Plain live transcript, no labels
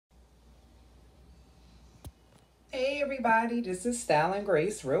Everybody, this is Style and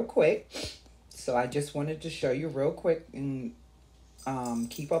Grace real quick. So I just wanted to show you real quick and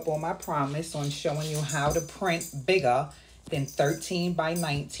keep up on my promise on showing you how to print bigger than 13 by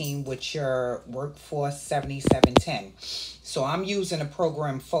 19 with your Workforce 7710. So I'm using a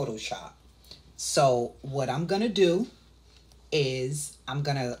program Photoshop. So what I'm going to do is I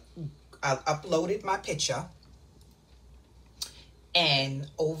uploaded my picture, and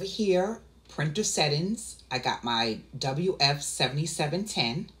over here, printer settings, I got my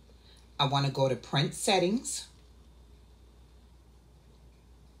WF7710. I want to go to print settings.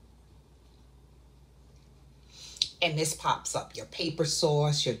 And this pops up, your paper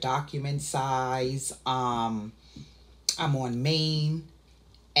source, your document size. I'm on main,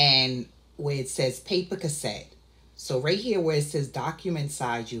 and where it says paper cassette. So right here where it says document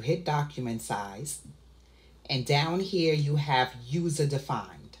size, you hit document size. And down here you have user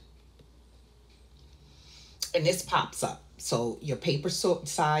defined. And this pops up. So your paper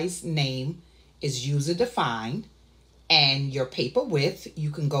size name is user defined, and your paper width, you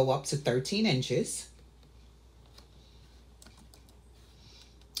can go up to 13 inches.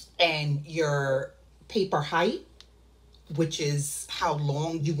 And your paper height, which is how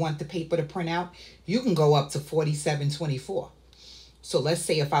long you want the paper to print out, you can go up to 4724. So let's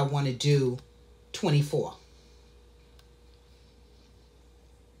say if I want to do 24.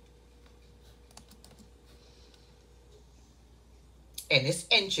 And it's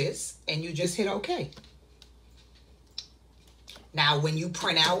inches, and you just hit OK. Now, when you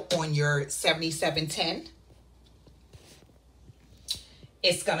print out on your 7710,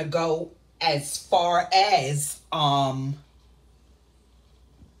 it's going to go as far as 13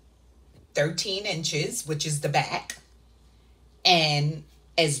 inches, which is the back, and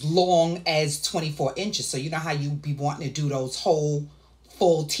as long as 24 inches. So you know how you be wanting to do those whole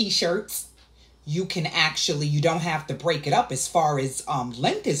full t-shirts? You can actually, you don't have to break it up as far as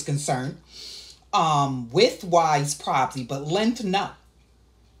length is concerned. Width-wise probably, but length no.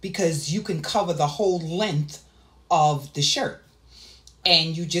 Because you can cover the whole length of the shirt.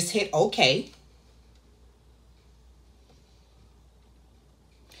 And you just hit OK.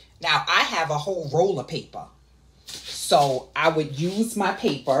 Now, I have a whole roll of paper. So I would use my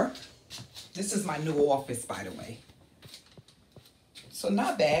paper. This is my new office, by the way. So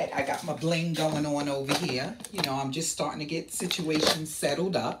not bad. I got my bling going on over here. You know, I'm just starting to get situations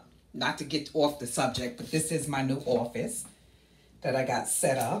settled up. Not to get off the subject, but this is my new office that I got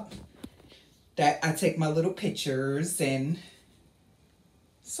set up. That I take my little pictures, and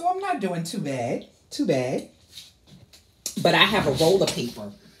so I'm not doing too bad. But I have a roll of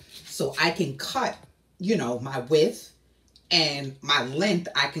paper, so I can cut, you know, my width, and my length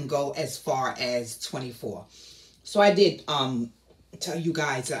I can go as far as 24. So I did tell you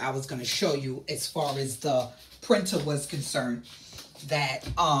guys that I was going to show you as far as the printer was concerned that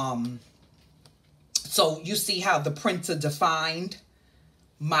so you see how the printer defined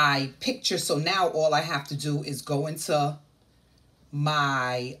my picture. So now all I have to do is go into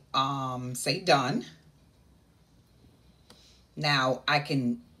my say done. Now I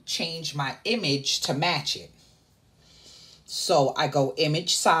can change my image to match it. So I go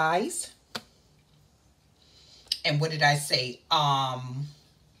image size. And what did I say?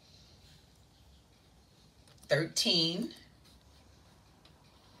 13,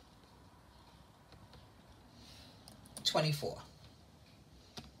 24.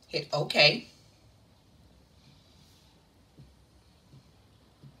 Hit OK.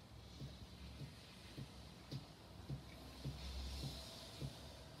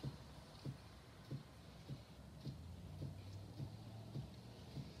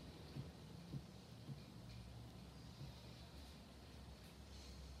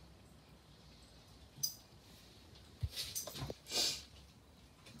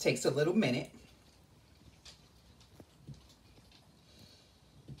 Takes a little minute.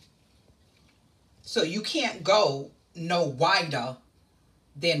 So you can't go no wider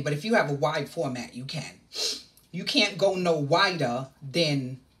than, but if you have a wide format, you can. You can't go no wider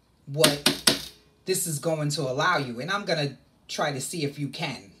than what this is going to allow you. And I'm going to try to see if you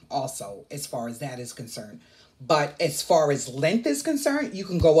can also, as far as that is concerned. But as far as length is concerned, you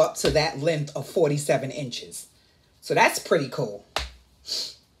can go up to that length of 47 inches. So that's pretty cool.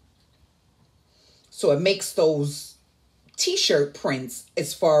 So it makes those t-shirt prints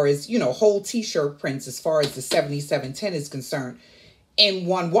as far as, you know, whole t-shirt prints as far as the 7710 is concerned in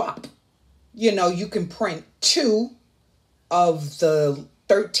one whop. You know, you can print 2 of the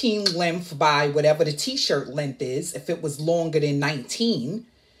 13 length by whatever the t-shirt length is. If it was longer than 19,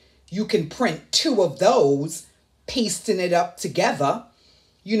 you can print 2 of those, pasting it up together.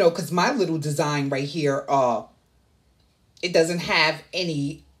 You know, because my little design right here It doesn't have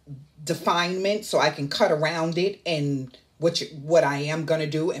any definement, so I can cut around it, and what I am going to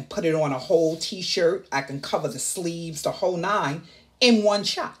do and put it on a whole t-shirt. I can cover the sleeves, the whole nine, in one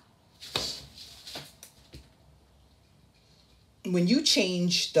shot. When you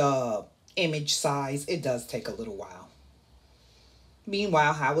change the image size, it does take a little while.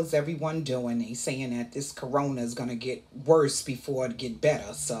 Meanwhile, how is everyone doing? They saying that this corona is going to get worse before it get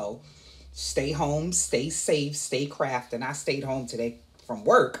better. So stay home, stay safe, stay crafting. I stayed home today from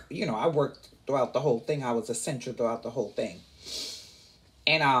work. You know, I worked throughout the whole thing. I was essential throughout the whole thing.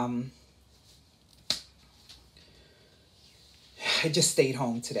 And I just stayed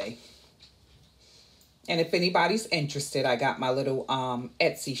home today. And if anybody's interested, I got my little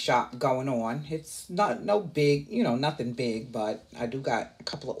Etsy shop going on. It's not no big, you know, nothing big, but I do got a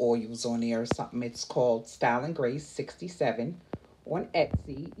couple of oils on there or something. It's called Style and Grace 67 on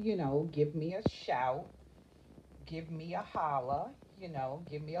Etsy. You know, give me a shout, give me a holla, you know,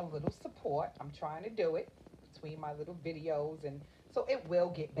 give me a little support. I'm trying to do it between my little videos, and so it will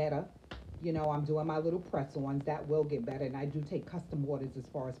get better. You know, I'm doing my little press-ons. That will get better. And I do take custom orders as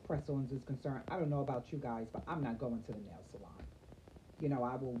far as press-ons is concerned. I don't know about you guys, but I'm not going to the nail salon. You know,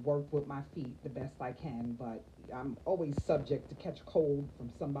 I will work with my feet the best I can, but I'm always subject to catch a cold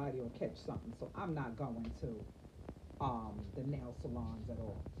from somebody or catch something. So I'm not going to the nail salons at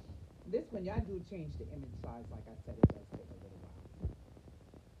all. This one, y'all do change the image size. Like I said, it does take a little while.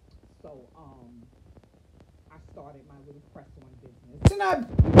 So, I started my little press-on business.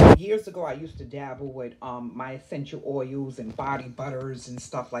 And years ago, I used to dabble with my essential oils and body butters and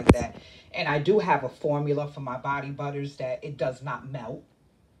stuff like that. And I do have a formula for my body butters that it does not melt.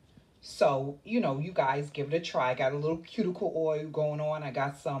 So, you know, you guys give it a try. I got a little cuticle oil going on. I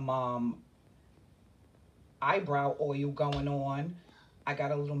got some eyebrow oil going on. I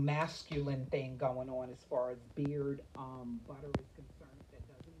got a little masculine thing going on as far as beard butter is concerned that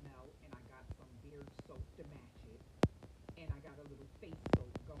doesn't melt. And I got some beard soap to match it. And I got a little face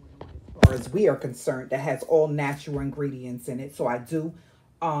soap going on as far as we are concerned that has all natural ingredients in it. So I do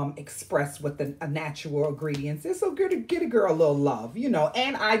express with a natural ingredients. It's so good to get a girl a little love, you know.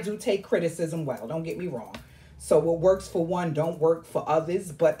 And I do take criticism well. Don't get me wrong. So what works for one don't work for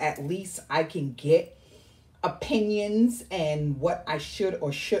others. But at least I can get opinions and what I should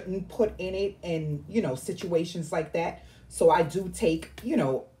or shouldn't put in it, and you know, situations like that. So I do take, you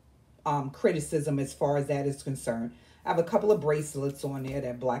know, criticism as far as that is concerned. I have a couple of bracelets on there,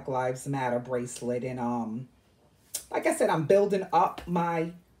 that Black Lives Matter bracelet, and like I said, I'm building up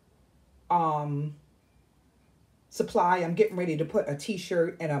my supply. I'm getting ready to put a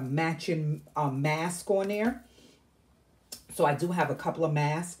t-shirt and a matching mask on there. So I do have a couple of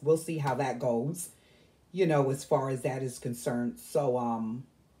masks. We'll see how that goes, you know, as far as that is concerned. So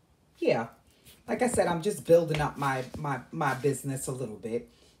yeah, like I said, I'm just building up my business a little bit.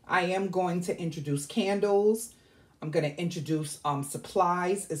 I am going to introduce candles. I'm going to introduce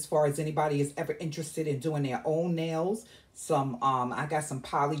supplies as far as anybody is ever interested in doing their own nails. I got some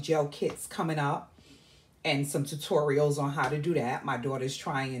polygel kits coming up and some tutorials on how to do that. My daughter's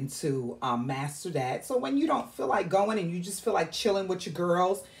trying to master that. So when you don't feel like going and you just feel like chilling with your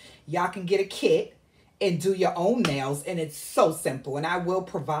girls, y'all can get a kit and do your own nails. And it's so simple. And I will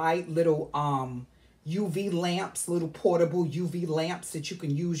provide little UV lamps, little portable UV lamps that you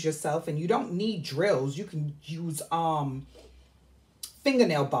can use yourself. And you don't need drills. You can use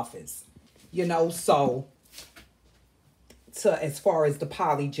fingernail buffers, you know. So as far as the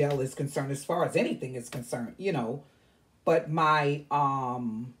poly gel is concerned, as far as anything is concerned, you know. But my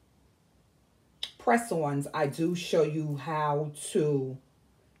press-ons, I do show you how to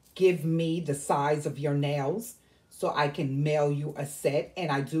give me the size of your nails so I can mail you a set. And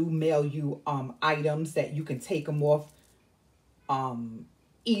I do mail you items that you can take them off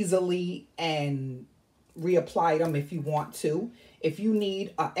easily and reapply them if you want to. If you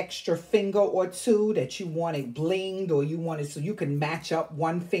need an extra finger or two that you want it blinged, or you want it so you can match up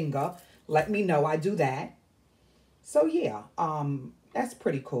one finger, let me know. I do that. So yeah, that's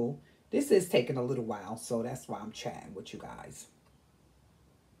pretty cool. This is taking a little while, so that's why I'm chatting with you guys.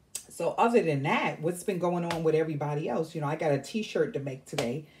 So other than that, what's been going on with everybody else? You know, I got a t-shirt to make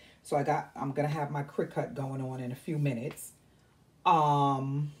today. So I'm going to have my Cricut going on in a few minutes.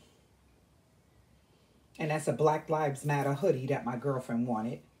 And that's a Black Lives Matter hoodie that my girlfriend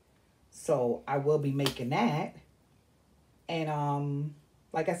wanted. So I will be making that. And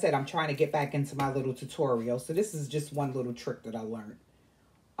like I said, I'm trying to get back into my little tutorial. So this is just one little trick that I learned.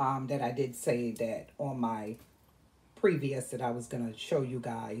 That I did say that on my previous, that I was going to show you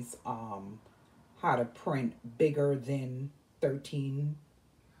guys how to print bigger than 13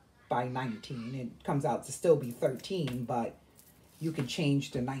 by 19. It comes out to still be 13, but you can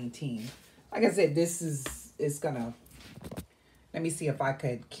change to 19. Like I said, this is gonna, let me see if I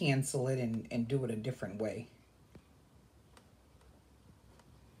could cancel it and do it a different way.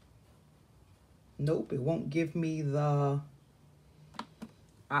 Nope, it won't give me the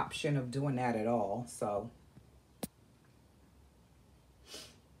option of doing that at all. So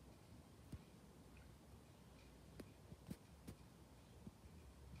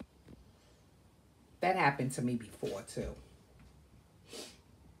that happened to me before too.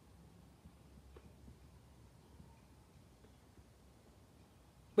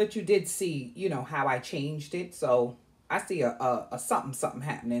 But you did see, you know, how I changed it. So I see a something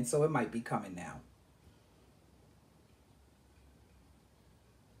happening. So it might be coming now.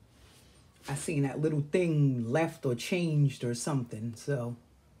 I seen that little thing left or changed or something. So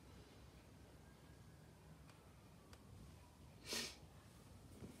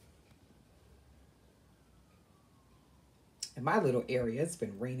in my little area, it's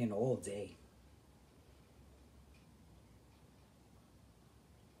been raining all day.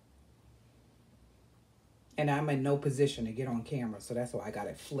 And I'm in no position to get on camera, so that's why I got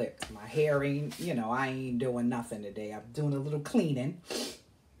it flipped. My hair ain't, you know, I ain't doing nothing today. I'm doing a little cleaning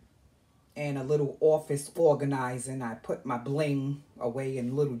and a little office organizing. I put my bling away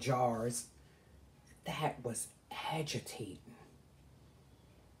in little jars. That was agitating.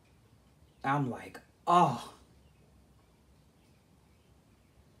 I'm like, oh.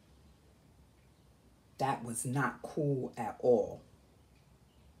 That was not cool at all.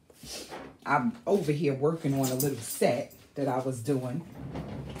 I'm over here working on a little set that I was doing.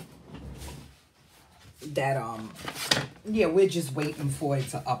 That, yeah, we're just waiting for it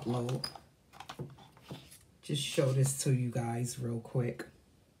to upload. Just show this to you guys real quick.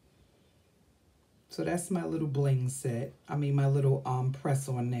 So that's my little bling set. I mean, my little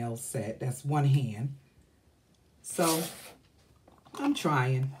press-on nail set. That's one hand. So, I'm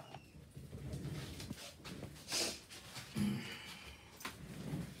trying.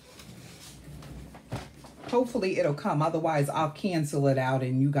 Hopefully it'll come. Otherwise, I'll cancel it out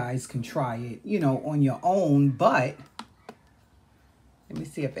and you guys can try it, you know, on your own. But let me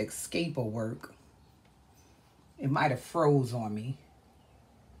see if escape will work. It might have froze on me.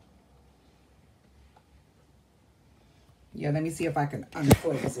 Yeah, let me see if I can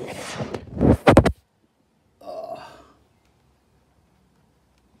unfreeze it.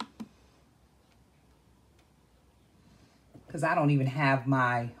 Because I don't even have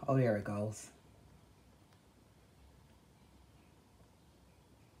my, oh, there it goes.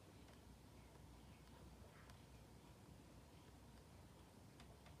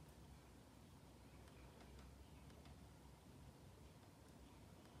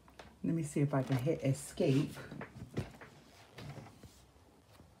 Let me see if I can hit escape.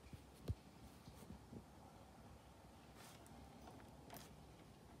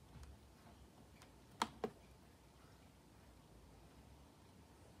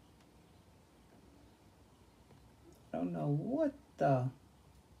 I don't know what the...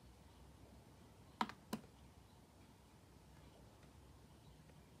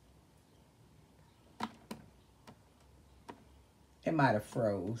 It might have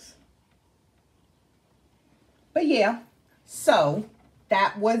froze. But yeah, so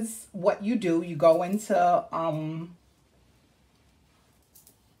that was what you do. You go into, and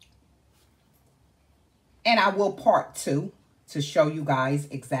I will part 2 to show you guys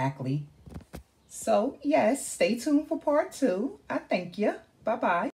exactly. So yes, stay tuned for part 2. I thank you. Bye-bye.